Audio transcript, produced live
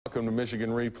Welcome to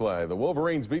Michigan Replay. The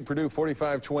Wolverines beat Purdue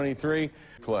 45-23.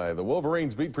 The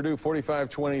Wolverines beat Purdue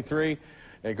 45-23.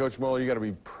 And Coach Moeller, you got to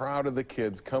be proud of the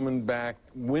kids coming back,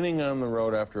 winning on the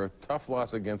road after a tough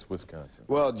loss against Wisconsin.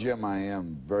 Well, Jim, I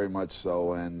am very much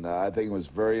so, and I think it was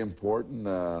very important.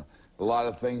 A lot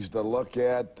of things to look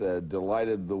at.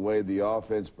 Delighted the way the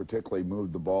offense particularly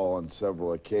moved the ball on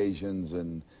several occasions,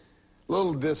 and a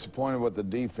little disappointed with the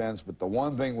defense, but the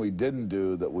one thing we didn't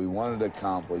do that we wanted to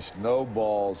accomplish, no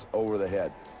balls over the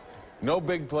head. No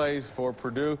big plays for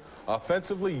Purdue.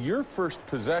 Offensively, your first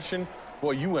possession,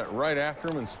 boy, you went right after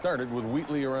him and started with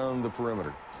Wheatley around the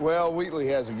perimeter. Well, Wheatley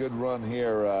has a good run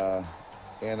here,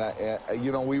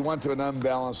 you know, we went to an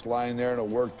unbalanced line there, and it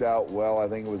worked out well. I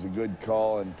think it was a good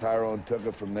call, and Tyrone took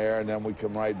it from there, and then we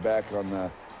come right back on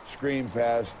the screen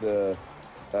pass to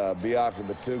Biaka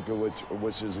Batuka,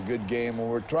 which is a good game, and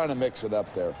we're trying to mix it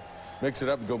up there. Mix it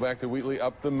up and go back to Wheatley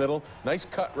up the middle. Nice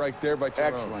cut right there by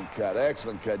Tyrone.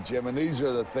 Excellent cut, Jim. And these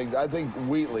are the things. I think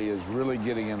Wheatley is really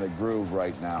getting in the groove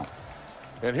right now.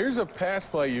 And here's a pass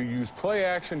play. You use play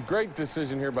action. Great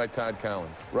decision here by Todd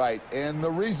Collins. Right. And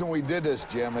the reason we did this,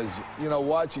 Jim, is, you know,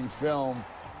 watching film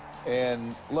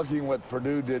and looking what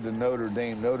Purdue did to Notre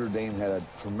Dame. Notre Dame had a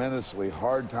tremendously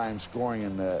hard time scoring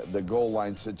in the goal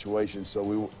line situation, so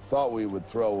we thought we would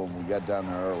throw when we got down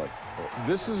there early.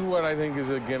 This is what I think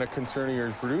is, again, a concern of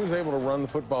yours. Purdue was able to run the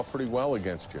football pretty well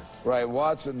against you. Right.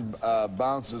 Watson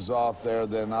bounces off there,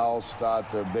 then Allstott,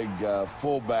 their big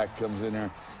fullback, comes in here,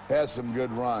 has some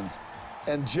good runs.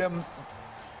 And, Jim,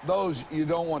 those you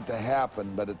don't want to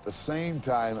happen, but at the same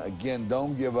time, again,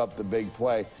 don't give up the big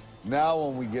play. Now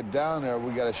when we get down there,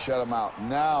 we got to shut them out.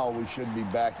 Now we shouldn't be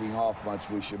backing off much.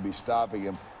 We should be stopping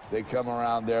them. They come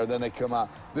around there, then they come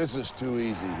out. This is too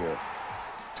easy here.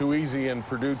 Too easy, and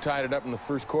Purdue tied it up in the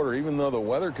first quarter, even though the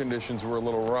weather conditions were a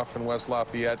little rough in West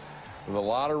Lafayette. With a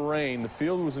lot of rain, the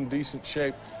field was in decent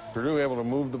shape. Purdue able to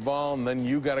move the ball, and then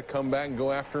you got to come back and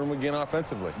go after them again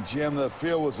offensively. Jim, the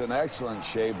field was in excellent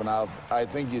shape, and I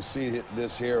think you see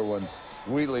this here when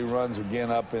Wheatley runs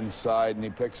again up inside, and he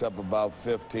picks up about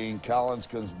 15. Collins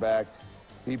comes back.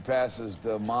 He passes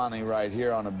to Amani right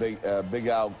here on a big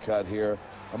out cut here.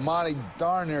 Amani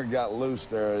darn near got loose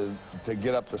there to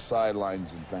get up the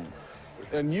sidelines and things.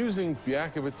 And using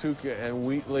Biaka Batuka and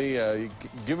Wheatley,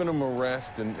 giving them a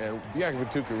rest, and Biaka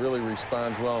Batuka really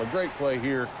responds well. A great play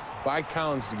here by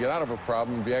Collins to get out of a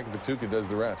problem. Biaka Batuka does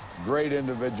the rest. Great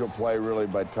individual play, really,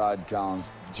 by Todd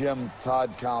Collins. Jim,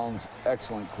 Todd Collins,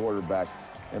 excellent quarterback.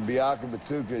 And Biaka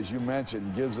Batuka, as you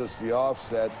mentioned, gives us the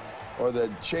offset, or the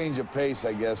change of pace,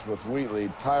 I guess, with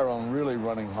Wheatley. Tyrone really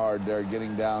running hard there,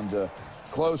 getting down to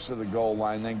close to the goal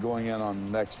line, then going in on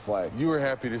the next play. You were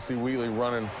happy to see Wheatley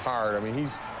running hard. I mean,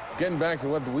 he's getting back to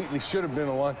what the Wheatley should have been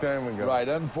a long time ago. Right.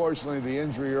 Unfortunately, the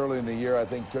injury early in the year, I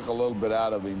think, took a little bit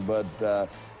out of him, but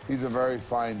he's a very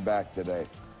fine back today.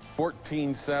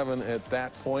 14-7 at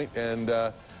that point, and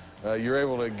you're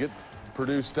able to get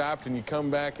Purdue stopped, and you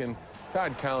come back, and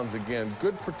Todd Collins, again,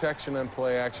 good protection on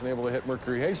play action, able to hit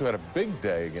Mercury Hayes, who had a big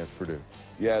day against Purdue.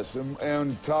 Yes,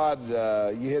 and Todd,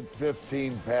 you hit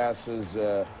 15 passes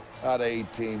out of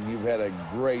 18. You've had a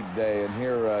great day. And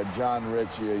here, John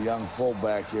Ritchie, a young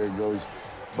fullback here,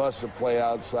 busts a play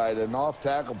outside, an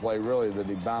off-tackle play, really, that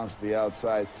he bounced the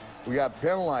outside. We got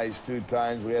penalized 2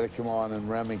 times. We had to come on, and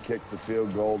Remy kicked the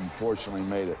field goal and fortunately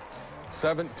made it.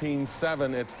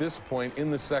 17-7 at this point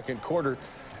in the second quarter.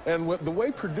 And with the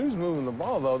way Purdue's moving the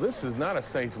ball, though, this is not a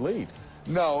safe lead.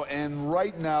 No, and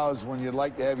right now is when you'd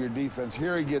like to have your defense.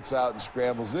 Here he gets out and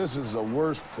scrambles. This is the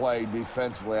worst play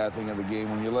defensively, I think, of the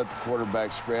game, when you let the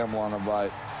quarterback scramble on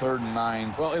about 3rd and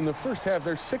 9. Well, in the first half,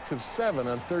 they're 6 of 7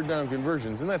 on 3rd down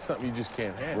conversions, and that's something you just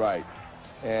can't have. Right.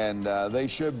 And they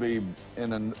should be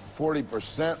in a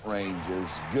 40% range is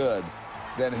good.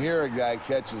 Then here a guy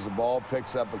catches the ball,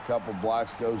 picks up a couple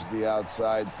blocks, goes to the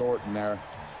outside. Thornton there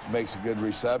makes a good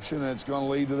reception, and it's going to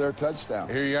lead to their touchdown.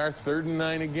 Here you are, 3rd and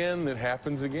 9 again. That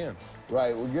happens again.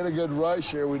 Right. We get a good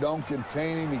rush here. We don't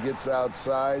contain him. He gets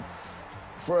outside.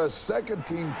 For a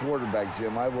second-team quarterback,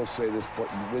 Jim, I will say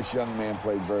this young man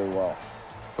played very well.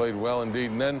 Played well indeed.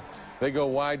 And then they go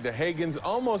wide to Hagens.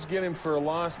 Almost get him for a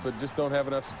loss, but just don't have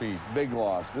enough speed. Big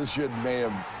loss. This may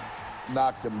have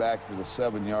knocked him back to the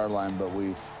 7-yard line, but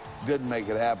we didn't make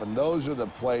it happen. Those are the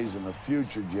plays in the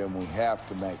future, Jim, we have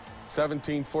to make.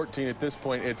 17-14 at this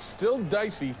point. It's still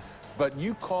dicey, but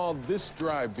you called this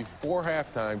drive before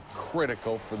halftime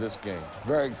critical for this game.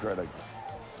 Very critical.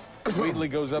 Wheatley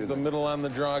goes up the middle on the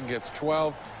draw, gets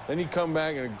 12. Then you come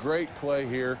back, and a great play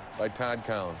here by Todd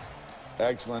Collins.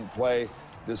 Excellent play.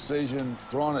 Decision,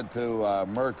 throwing it to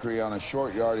Mercury on a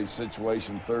short yardage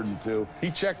situation, 3rd and 2. He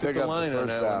checked at the line on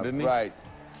that one, didn't he? Right.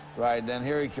 Right, then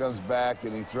here he comes back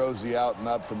and he throws the out and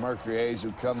up to Mercury Hayes,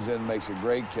 who comes in and makes a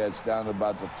great catch down to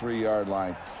about the 3-yard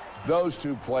line. Those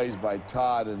two plays by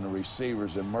Todd and the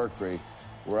receivers and Mercury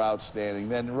were outstanding.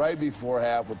 Then right before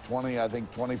half, with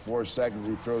 24 seconds,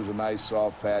 he throws a nice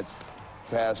soft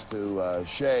pass to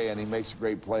Shea, and he makes a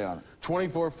great play on it.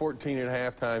 24-14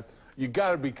 at halftime. You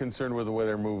got to be concerned with the way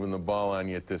they're moving the ball on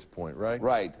you at this point, right?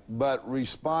 Right, but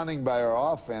responding by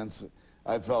our offense,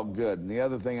 I felt good. And the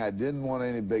other thing, I didn't want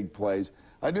any big plays.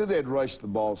 I knew they'd rush the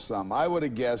ball some. I would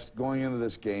have guessed going into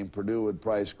this game, Purdue would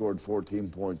probably scored 14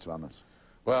 points on us.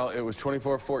 Well, it was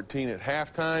 24-14 at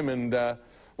halftime, and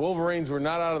Wolverines were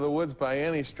not out of the woods by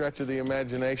any stretch of the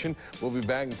imagination. We'll be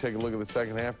back and take a look at the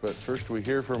second half, but first we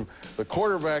hear from the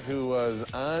quarterback who was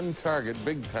on target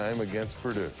big time against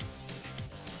Purdue.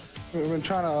 We've been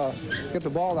trying to get the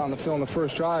ball down the field in the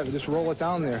first drive and just roll it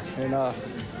down there. And,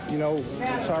 you know,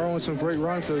 started rolling some great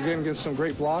runs, so again, get some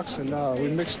great blocks, and we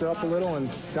mixed it up a little, and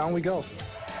down we go.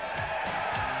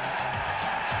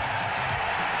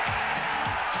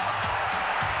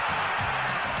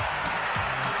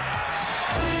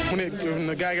 When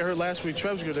the guy got hurt last week,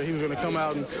 Trebsger, that he was going to come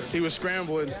out and he was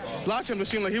scrambling. A lot of times it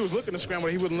seemed like he was looking to scramble.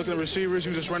 He wouldn't look at the receivers. He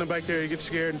was just running back there. He'd get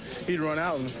scared, and he'd run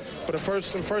out. And for the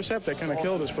first half, that kind of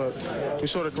killed us, but we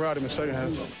sort of corralled him in the second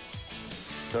half.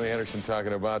 Tony Henderson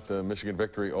talking about the Michigan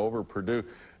victory over Purdue.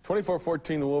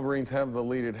 24-14, the Wolverines have the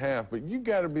lead at half, but you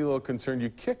got to be a little concerned. You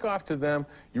kick off to them.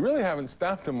 You really haven't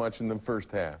stopped them much in the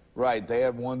first half. Right. They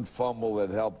had one fumble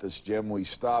that helped us, Jim. We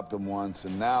stopped them once,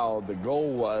 and now the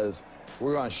goal was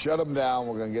we're going to shut them down.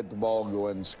 We're going to get the ball and go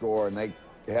ahead and score, and they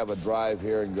have a drive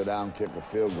here and go down, kick a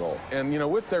field goal. And, you know,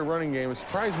 with their running game, it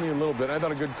surprised me a little bit. I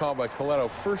thought a good call by Coletto.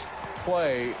 First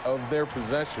play of their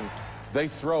possession, they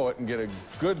throw it and get a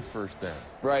good first down.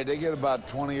 Right, they get about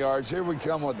 20 yards. Here we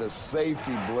come with a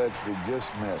safety blitz we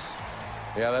just missed.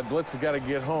 Yeah, that blitz has got to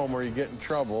get home or you get in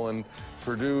trouble, and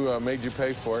Purdue made you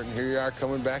pay for it, and here you are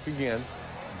coming back again.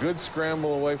 Good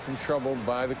scramble away from trouble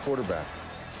by the quarterback.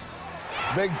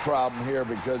 Big problem here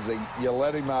because you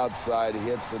let him outside, he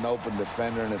hits an open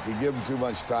defender, and if you give him too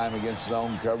much time against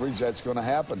zone coverage, that's going to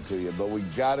happen to you. But we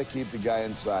got to keep the guy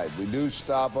inside. We do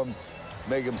stop him,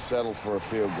 make him settle for a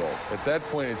field goal. At that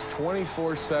point, it's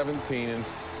 24-17, and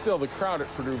still the crowd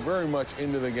at Purdue very much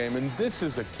into the game. And this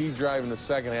is a key drive in the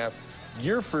second half,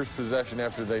 your first possession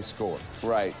after they score.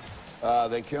 Right.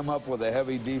 They come up with a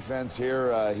heavy defense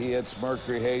here. He hits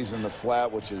Mercury Hayes in the flat,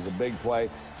 which is a big play.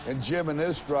 And, Jim, in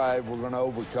this drive, we're going to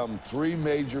overcome 3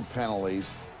 major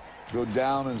penalties, go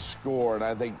down and score, and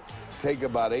I think take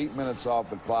about 8 minutes off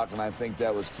the clock, and I think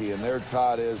that was key. And there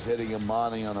Todd is hitting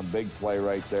Imani on a big play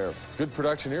right there. Good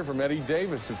production here from Eddie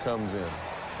Davis, who comes in.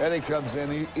 Eddie comes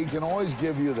in. He can always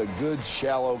give you the good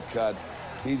shallow cut.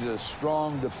 He's a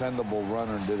strong, dependable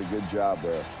runner and did a good job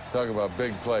there. Talk about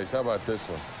big plays. How about this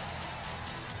one?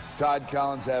 Todd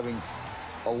Collins having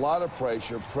a lot of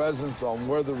pressure, presence on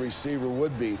where the receiver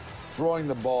would be, throwing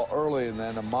the ball early, and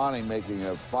then Imani making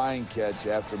a fine catch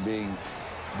after being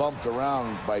bumped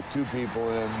around by 2 people,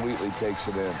 and then Wheatley takes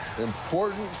it in.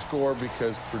 Important score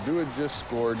because Purdue had just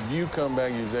scored. You come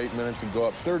back, use 8 minutes, and go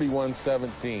up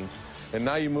 31-17. And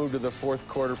now you move to the fourth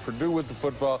quarter. Purdue with the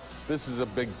football. This is a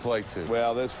big play, too.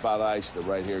 Well, this about iced it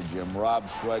right here, Jim. Rob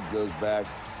Sweat goes back,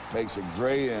 makes a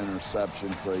great interception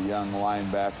for a young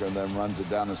linebacker, and then runs it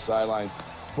down the sideline,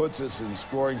 puts us in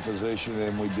scoring position,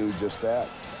 and we do just that.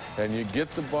 And you get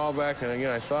the ball back, and again,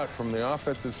 I thought from the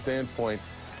offensive standpoint,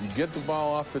 you get the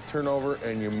ball off the turnover,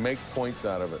 and you make points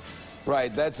out of it.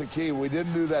 Right, that's the key. We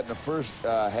didn't do that in the first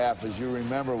half. As you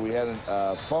remember, we had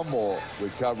a fumble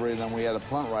recovery, and then we had a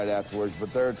punt right afterwards.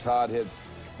 But there, Todd hit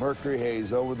Mercury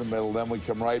Hayes over the middle. Then we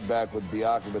come right back with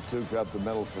Biaka Batuka up the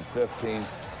middle for 15.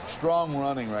 Strong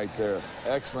running right there.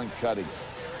 Excellent cutting.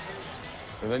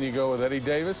 And then you go with Eddie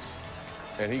Davis,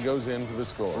 and he goes in for the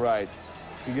score. Right.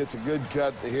 He gets a good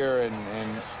cut here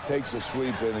and takes a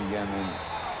sweep in again. And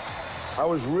I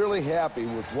was really happy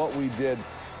with what we did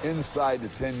inside the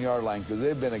 10-yard line because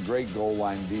they've been a great goal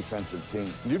line defensive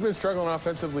team. You've been struggling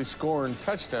offensively scoring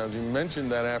touchdowns. You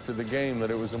mentioned that after the game, that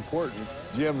it was important.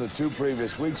 Jim, the 2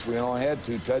 previous weeks, we only had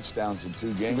 2 touchdowns in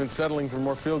 2 games. You've been settling for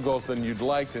more field goals than you'd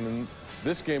liked, and in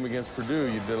this game against Purdue,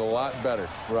 you did a lot better.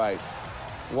 Right.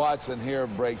 Watson here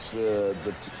breaks the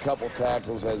couple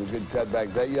tackles, has a good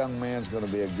cutback. That young man's going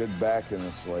to be a good back in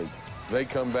this league. They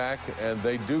come back, and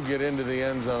they do get into the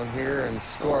end zone here and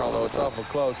score, although it's awful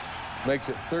close. Makes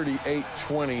it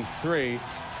 38-23.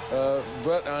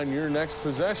 But on your next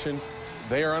possession,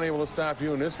 they are unable to stop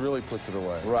you, and this really puts it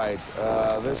away. Right.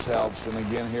 This helps. And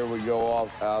again, here we go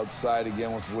outside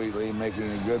again with Wheatley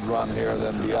making a good run here.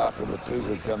 Then Biaka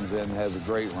Batuka comes in, has a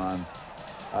great run.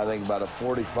 I think about a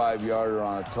 45-yarder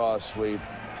on a toss sweep.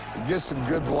 He gets some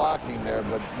good blocking there,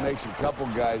 but makes a couple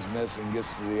guys miss and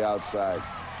gets to the outside.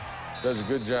 Does a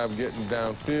good job getting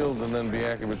downfield, and then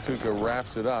Biakabatuka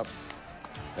wraps it up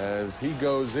as he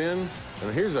goes in.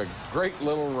 And here's a great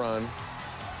little run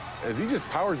as he just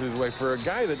powers his way for a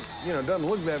guy that, you know, doesn't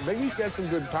look that big. He's got some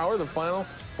good power. The final,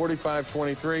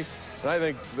 45-23. And I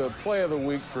think the play of the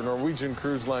week for Norwegian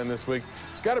Cruise Line this week,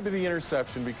 it's got to be the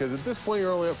interception, because at this point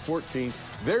you're only up 14.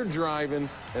 They're driving,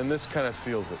 and this kind of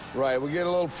seals it. Right, we get a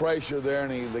little pressure there,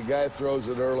 and the guy throws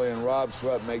it early, and Rob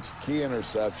Sweat makes a key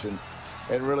interception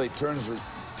and really turns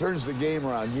the game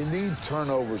around. You need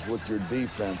turnovers with your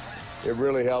defense. It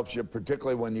really helps you,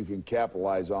 particularly when you can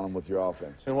capitalize on them with your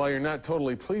offense. And while you're not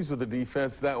totally pleased with the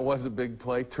defense, that was a big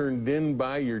play turned in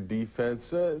by your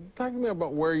defense. Talk to me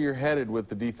about where you're headed with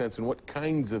the defense and what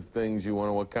kinds of things you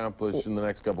want to accomplish in the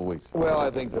next couple weeks. Well,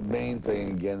 I think the main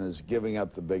thing, again, is giving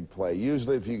up the big play.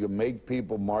 Usually if you can make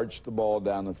people march the ball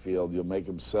down the field, you'll make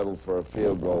them settle for a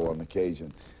field goal on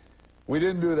occasion. We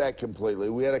didn't do that completely.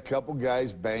 We had a couple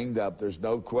guys banged up. There's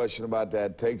no question about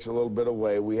that. It takes a little bit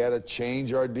away. We had to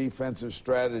change our defensive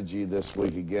strategy this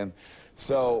week again.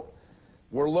 So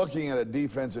we're looking at a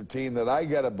defensive team that I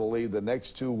got to believe the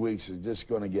next 2 weeks is just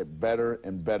going to get better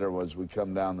and better as we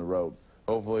come down the road.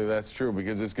 Hopefully that's true,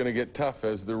 because it's going to get tough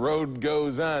as the road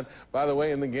goes on. By the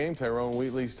way, in the game, Tyrone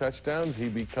Wheatley's touchdowns. He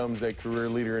becomes a career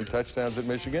leader in touchdowns at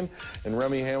Michigan. And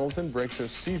Remy Hamilton breaks a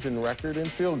season record in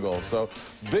field goals. So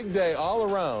big day all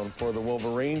around for the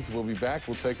Wolverines. We'll be back.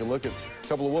 We'll take a look at a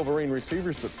couple of Wolverine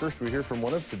receivers. But first we hear from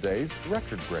one of today's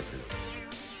record breakers.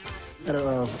 At a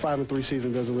 5-3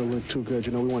 season doesn't really look too good.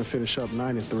 You know, we want to finish up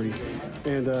 9-3,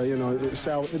 and you know,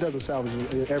 it doesn't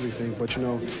salvage everything, but you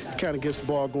know, it kind of gets the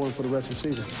ball going for the rest of the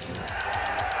season.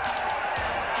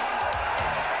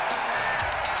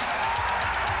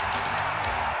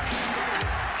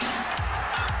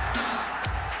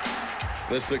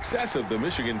 The success of the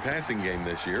Michigan passing game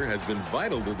this year has been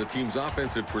vital to the team's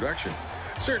offensive production.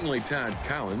 Certainly Todd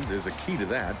Collins is a key to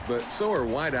that, but so are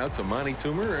wideouts Amani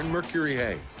Toomer and Mercury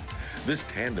Hayes. This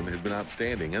tandem has been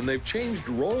outstanding, and they've changed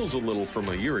roles a little from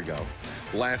a year ago.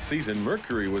 Last season,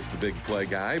 Mercury was the big play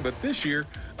guy, but this year,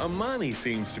 Amani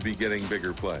seems to be getting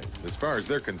bigger plays. As far as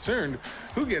they're concerned,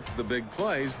 who gets the big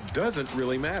plays doesn't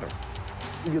really matter.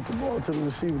 You get the ball to the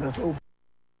receiver that's open.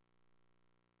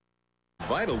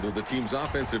 Vital to the team's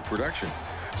offensive production.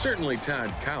 Certainly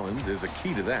Todd Collins is a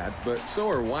key to that, but so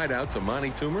are wideouts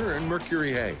Amani Toomer and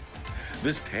Mercury Hayes.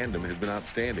 This tandem has been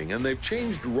outstanding, and they've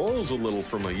changed roles a little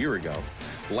from a year ago.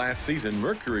 Last season,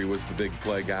 Mercury was the big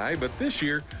play guy, but this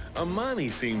year, Amani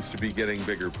seems to be getting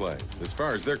bigger plays. As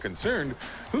far as they're concerned,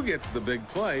 who gets the big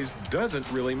plays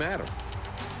doesn't really matter.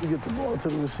 You get the ball to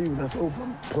the receiver that's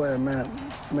open, playing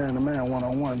man-to-man,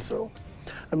 one-on-one. So,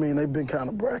 I mean, they've been kind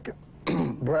of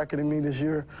bracketing me this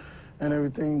year and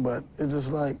everything, but it's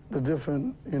just like the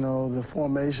different, you know, the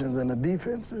formations and the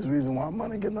defense is the reason why I'm not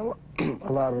getting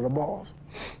a lot of the balls.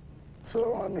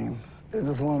 So, I mean, it's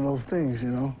just one of those things,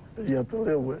 you know, that you have to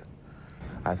live with.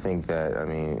 I think that, I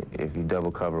mean, if you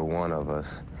double cover one of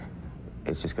us,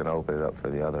 it's just going to open it up for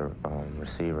the other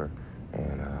receiver.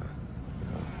 And,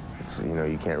 you know,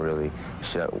 you can't really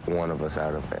shut one of us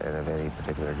out of any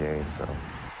particular game, so.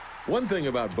 One thing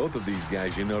about both of these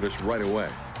guys you notice right away,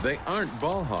 they aren't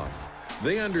ball hogs.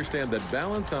 They understand that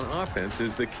balance on offense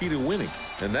is the key to winning,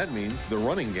 and that means the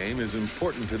running game is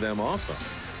important to them also.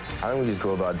 I think we just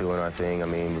go about doing our thing. I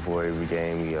mean, before every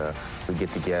game, we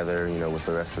get together, you know, with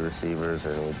the rest of the receivers,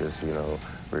 and we just, you know,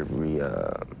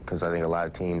 because I think a lot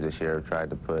of teams this year have tried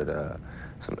to put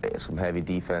some heavy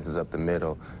defenses up the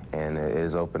middle, and it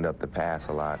has opened up the pass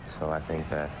a lot. So I think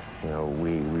that, you know,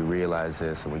 we realize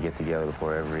this, and we get together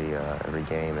before every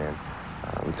game, and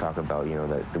we talk about, you know,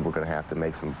 that we're going to have to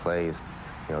make some plays,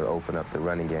 you know, to open up the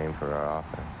running game for our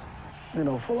offense. You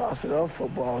know, philosophy of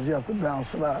football is you have to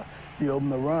balance it out. You open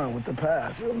the run with the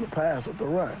pass. You open the pass with the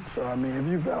run. So, I mean, if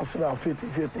you balance it out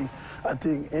 50-50, I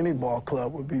think any ball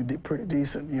club would be pretty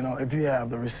decent, you know, if you have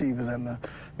the receivers and the,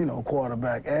 you know,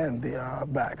 quarterback and the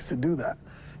backs to do that.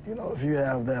 You know, if you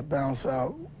have that balance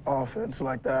out offense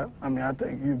like that, I mean, I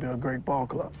think you'd be a great ball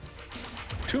club.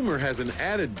 Toomer has an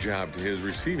added job to his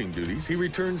receiving duties. He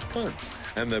returns punts,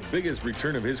 and the biggest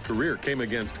return of his career came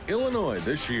against Illinois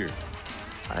this year.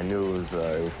 I knew it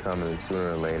was coming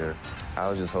sooner or later. I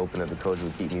was just hoping that the coach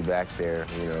would keep me back there,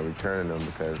 you know, returning them,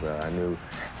 because I knew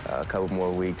a couple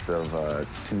more weeks of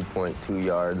 2.2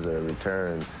 yards of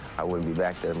return, I wouldn't be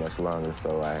back there much longer.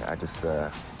 So I just,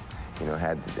 you know,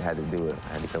 had to do it.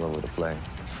 I had to come up with a play.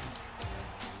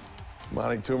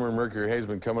 Monty Toomer and Mercury Hayes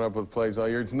been coming up with plays all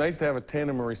year. It's nice to have a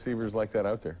tandem of receivers like that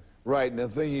out there. Right, and the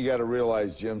thing you got to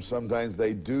realize, Jim, sometimes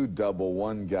they do double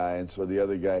one guy, and so the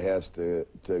other guy has to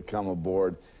come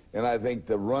aboard. And I think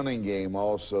the running game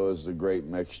also is a great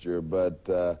mixture, but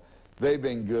they've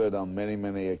been good on many,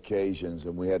 many occasions,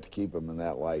 and we had to keep them in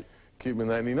that light. Keep them in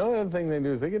that. And you know the other thing they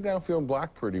do is they get downfield and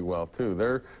block pretty well, too.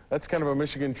 That's kind of a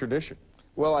Michigan tradition.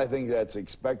 Well, I think that's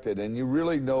expected, and you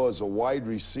really know as a wide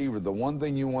receiver, the one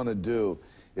thing you want to do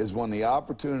is when the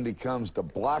opportunity comes to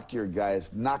block your guy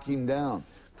is knock him down,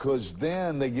 because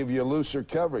then they give you a looser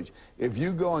coverage. If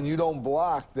you go and you don't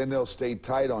block, then they'll stay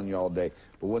tight on you all day.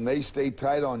 But when they stay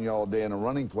tight on you all day in a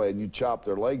running play and you chop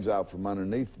their legs out from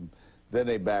underneath them, then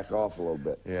they back off a little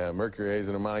bit. Yeah, Mercury Hayes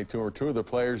and Amani Toomer, two of the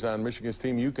players on Michigan's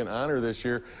team you can honor this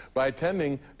year by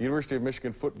attending the University of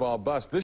Michigan football bus.